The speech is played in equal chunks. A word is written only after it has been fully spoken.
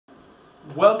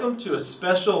Welcome to a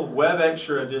special Web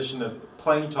Extra edition of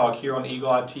Plain Talk here on Eagle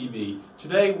Eye TV.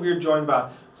 Today we are joined by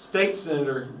State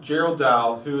Senator Gerald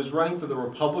Dial, who is running for the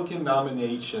Republican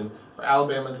nomination for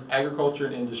Alabama's Agriculture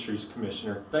and Industries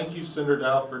Commissioner. Thank you, Senator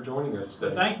Dial, for joining us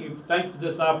today. Well, thank you. Thank you for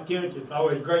this opportunity. It's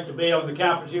always great to be on the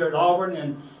campus here at Auburn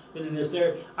and in this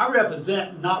area. I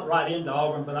represent not right into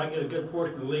Auburn, but I get a good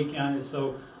portion of Lee County,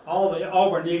 so all the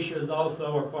Auburn issues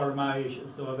also are part of my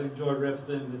issues, so I've enjoyed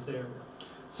representing this area.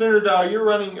 Senator Dial, you're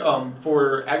running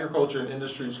for Agriculture and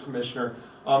Industries Commissioner.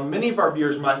 Many of our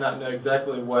viewers might not know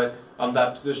exactly what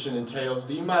that position entails.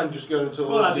 Do you mind just going into a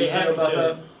little detail about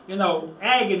that? You know,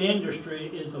 ag and industry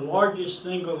is the largest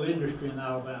single industry in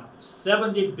Alabama.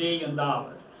 $70 billion.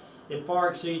 It far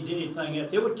exceeds anything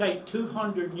else. It would take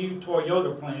 200 new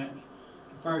Toyota plants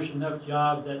to furnish enough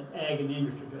jobs that ag and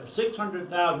industry does.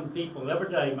 600,000 people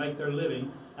every day make their living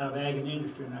out of ag and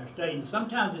industry in our state, and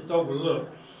sometimes it's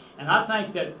overlooked. And I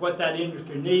think that what that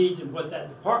industry needs and what that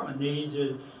department needs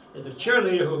is a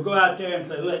cheerleader who will go out there and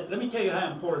say, let me tell you how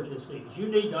important this is. You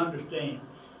need to understand.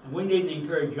 And we need to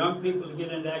encourage young people to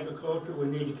get into agriculture. We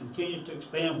need to continue to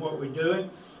expand what we're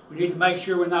doing. We need to make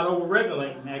sure we're not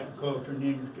over-regulating agriculture and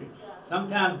industry.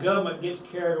 Sometimes government gets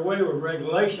carried away with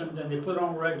regulations, and they put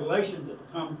on regulations that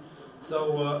become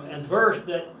so adverse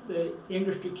that the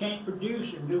industry can't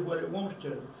produce and do what it wants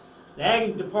to. The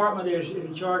Ag Department is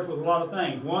in charge with a lot of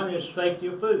things. One is safety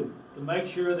of food, to make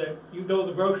sure that you go to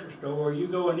the grocery store or you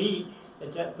go and eat,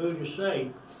 that food is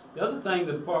safe. The other thing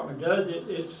the department does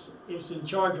is it's in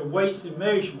charge of weights and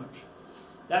measurements.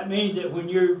 That means that when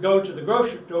you go to the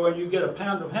grocery store and you get a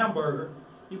pound of hamburger,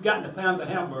 you've gotten a pound of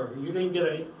hamburger. You didn't get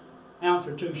an ounce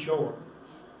or two short.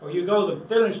 Or you go to the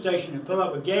filling station and fill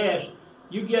up with gas,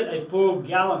 you get a full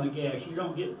gallon of gas. You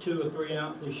don't get 2 or 3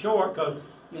 ounces short, because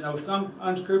you know, some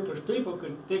unscrupulous people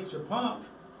could fix their pumps,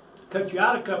 cut you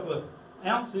out a couple of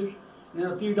ounces, and then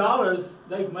a few dollars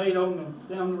they've made down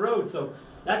the road. So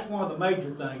that's one of the major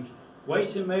things.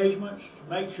 Weights and measurements, to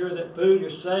make sure that food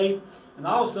is safe, and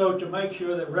also to make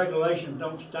sure that regulations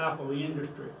don't stifle the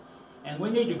industry. And we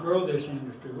need to grow this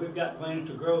industry. We've got plans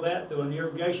to grow that through an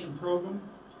irrigation program.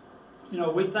 You know,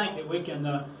 we think that we can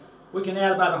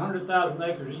add about 100,000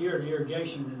 acres a year to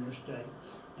irrigation in this state.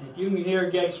 And if you can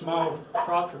irrigate small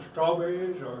crops of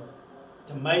strawberries or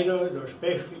tomatoes or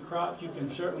specialty crops, you can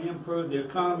certainly improve the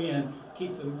economy and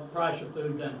keep the price of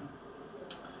food down.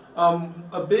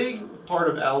 A big part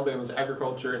of Alabama's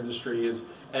agriculture industry is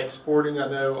exporting. I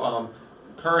know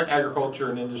current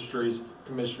Agriculture and Industries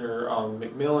Commissioner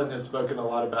McMillan has spoken a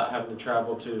lot about having to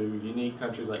travel to unique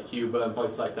countries like Cuba and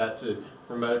places like that to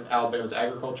promote Alabama's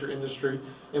agriculture industry.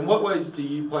 In what ways do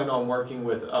you plan on working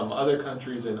with other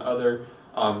countries and other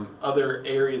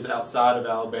areas outside of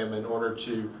Alabama in order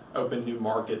to open new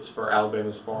markets for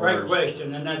Alabama's farmers? Great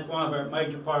question, and that's one of our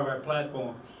major part of our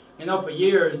platform. You know, for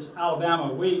years,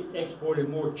 Alabama, we exported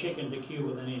more chicken to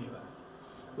Cuba than anybody.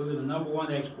 We were the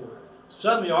 #1 exporter.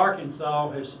 Suddenly,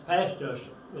 Arkansas has surpassed us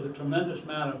with a tremendous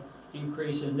amount of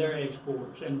increase in their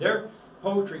exports. And their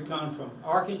poultry comes from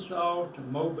Arkansas to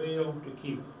Mobile to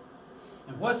Cuba.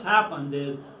 And what's happened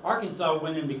is Arkansas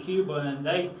went into Cuba and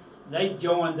they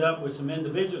joined up with some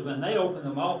individuals and they opened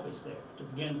an office there to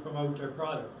begin to promote their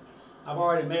product. I've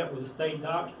already met with the state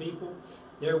docks people.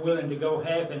 They're willing to go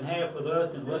half and half with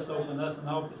us, and let's open us an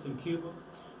office in Cuba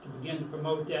to begin to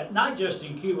promote that. Not just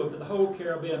in Cuba, but the whole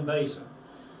Caribbean basin.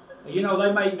 You know,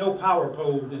 they make no power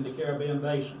poles in the Caribbean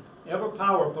basin. Every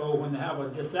power pole, when they have a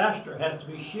disaster, has to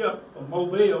be shipped from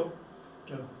Mobile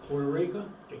to Puerto Rico,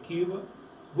 to Cuba.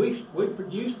 We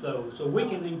produce those, so we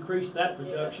can increase that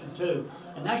production too.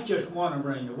 And that's just one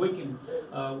arena.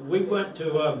 We went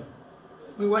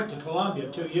to Colombia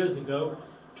 2 years ago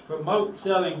to promote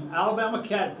selling Alabama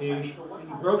catfish in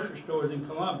the grocery stores in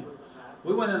Colombia.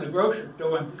 We went in the grocery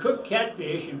store and cooked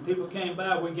catfish, and people came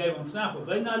by, we gave them samples.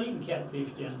 They'd not eaten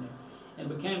catfish down there.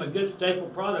 And it became a good staple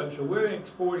product. So we're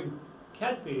exporting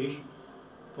catfish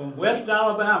from West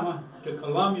Alabama to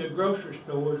Columbia grocery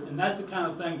stores, and that's the kind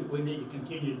of thing that we need to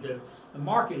continue to do. The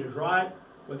market is right.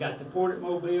 We got the port at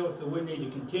Mobile, so we need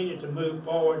to continue to move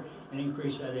forward and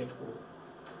increase that export.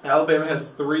 Alabama has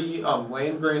 3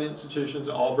 land-grant institutions: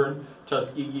 Auburn,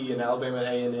 Tuskegee, and Alabama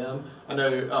A&M. I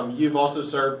know you've also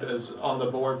served as on the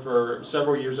board for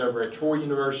several years over at Troy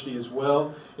University as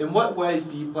well. In what ways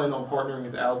do you plan on partnering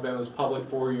with Alabama's public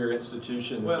 4-year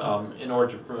institutions in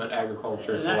order to promote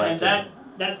agriculture?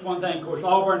 That's one thing. Of course,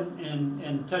 Auburn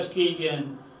and Tuskegee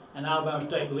and Alabama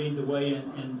State lead the way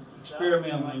in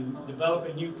experimenting,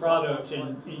 developing new products,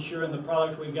 and ensuring the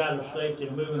products we got are safe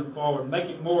and moving them forward,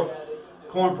 making more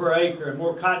corn per acre and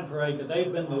more cotton per acre.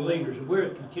 They've been the leaders, and we're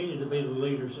continue to be the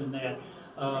leaders in that.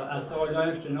 I saw an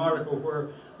interesting article where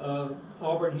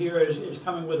Auburn here is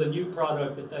coming with a new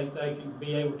product that they can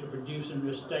be able to produce in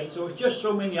this state. So it's just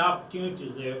so many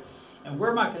opportunities there. And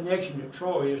where my connection to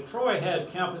Troy is, Troy has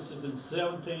campuses in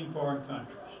 17 foreign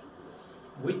countries.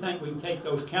 We think we can take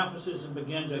those campuses and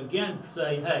begin to again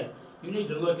say, hey, you need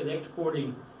to look at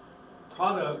exporting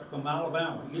product from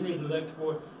Alabama. You need to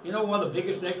export, you know, one of the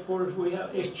biggest exporters we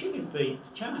have is chicken feed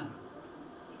to China.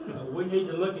 We need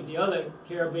to look at the other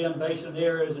Caribbean basin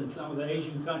areas and some of the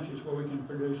Asian countries where we can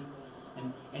produce.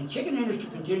 And chicken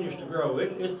industry continues to grow.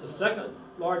 It's the second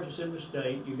largest in the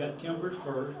state. You got timbers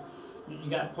first, and you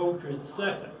got poultry as the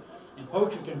second. And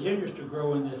poultry continues to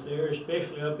grow in this area,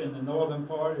 especially up in the northern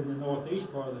part and the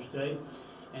northeast part of the state.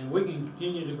 And we can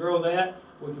continue to grow that.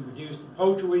 We can produce the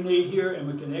poultry we need here,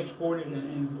 and we can export it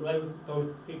and let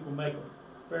those people make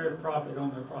a fair profit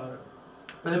on their product.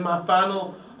 And then my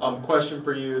final question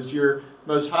for you is, your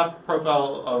most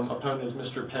high-profile opponent is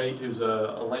Mr. Pate, who's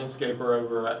a landscaper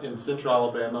over in central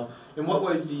Alabama. In what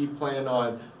ways do you plan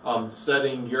on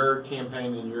setting your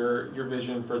campaign and your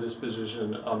vision for this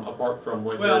position apart from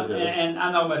what his is? And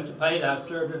I know Mr. Pate. I've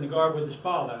served in the Guard with his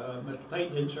father. Mr.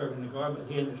 Pate didn't serve in the Guard, but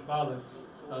he and his father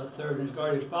served in his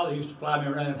Guard. His father used to fly me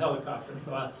around in a helicopter,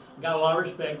 so I got a lot of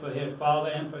respect for his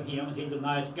father and for him, and he's a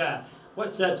nice guy.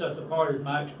 What sets us apart is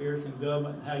my experience in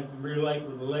government and how you can relate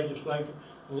with the legislature.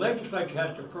 The legislature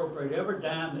has to appropriate every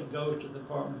dime that goes to the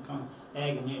Department of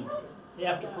Ag and Industry. They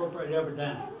have to appropriate every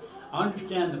dime. I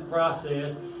understand the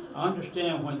process. I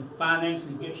understand when finances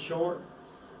get short,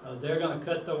 they're going to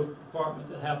cut those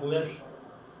departments that have less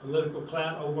political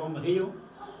clout over on the Hill.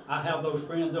 I have those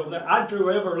friends over there. I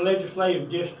drew every legislative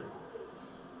district.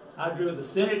 I drew the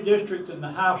Senate district and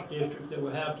the House district that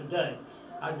we have today.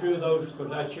 I drew those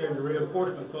because I chaired the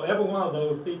reapportionment. So every one of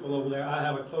those people over there, I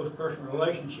have a close personal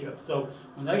relationship. So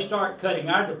when they start cutting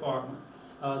our department,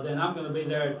 then I'm going to be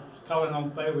there calling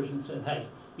on favors and saying, hey,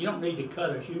 you don't need to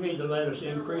cut us. You need to let us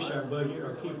increase our budget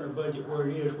or keep our budget where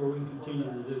it is, where we can continue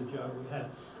to do the job we have.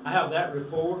 I have that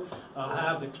rapport. I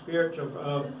have the experience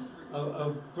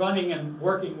of running and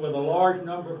working with a large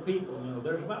number of people. You know,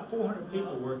 there's about 400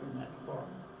 people working in that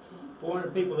department.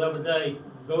 400 people every day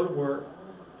go to work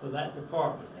for that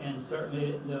department, and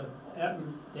certainly the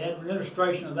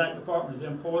administration of that department is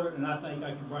important, and I think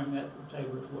I can bring that to the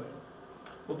table as well.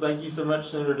 Well, thank you so much,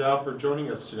 Senator Dial, for joining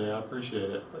us today. I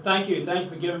appreciate it. Well, thank you. Thank you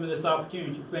for giving me this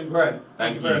opportunity. It's been great.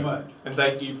 Thank you very much. And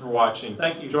thank you for watching.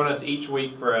 Thank you. Join us each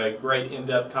week for a great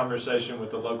in-depth conversation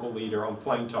with the local leader on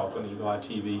Plain Talk on Eagle Eye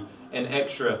TV, and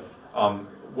extra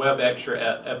web extra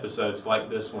episodes like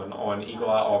this one on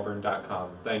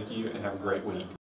eagleeyeauburn.com. Thank you, and have a great week.